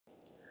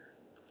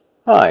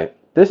Hi,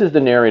 this is the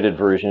narrated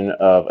version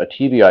of a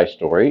TBI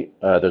story.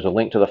 There's a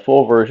link to the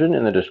full version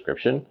in the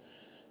description.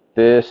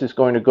 This is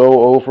going to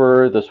go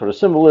over the sort of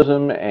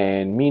symbolism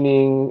and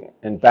meaning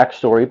and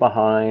backstory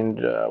behind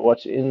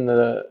what's in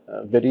the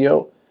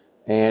video.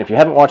 And if you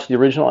haven't watched the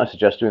original, I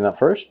suggest doing that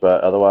first,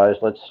 but otherwise,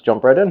 let's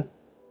jump right in.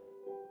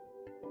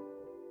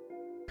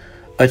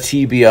 A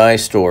TBI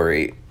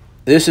story.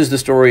 This is the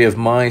story of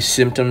my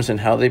symptoms and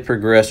how they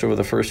progressed over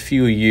the first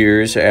few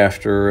years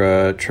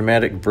after a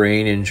traumatic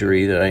brain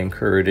injury that I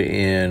incurred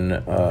in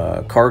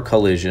a car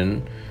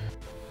collision.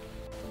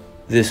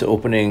 This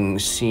opening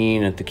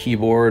scene at the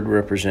keyboard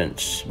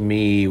represents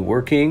me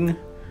working,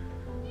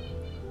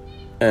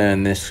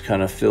 and this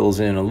kind of fills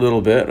in a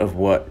little bit of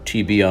what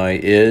TBI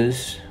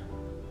is.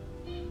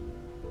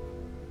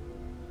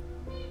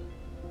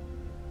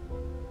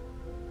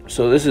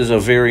 So this is a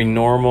very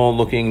normal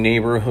looking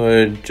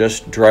neighborhood,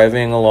 just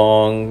driving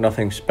along,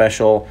 nothing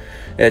special.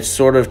 It's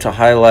sort of to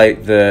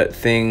highlight that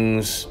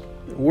things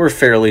were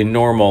fairly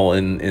normal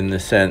in the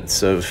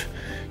sense of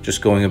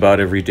just going about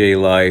everyday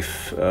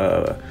life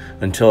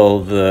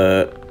until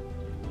the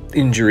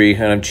injury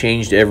kind of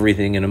changed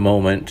everything in a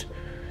moment.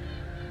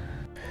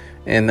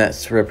 And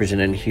that's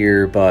represented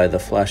here by the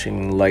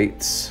flashing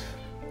lights.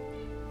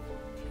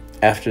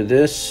 After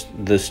this,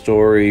 the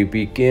story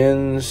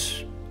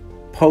begins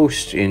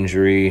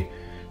post-injury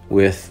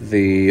with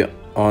the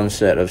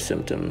onset of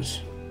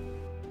symptoms.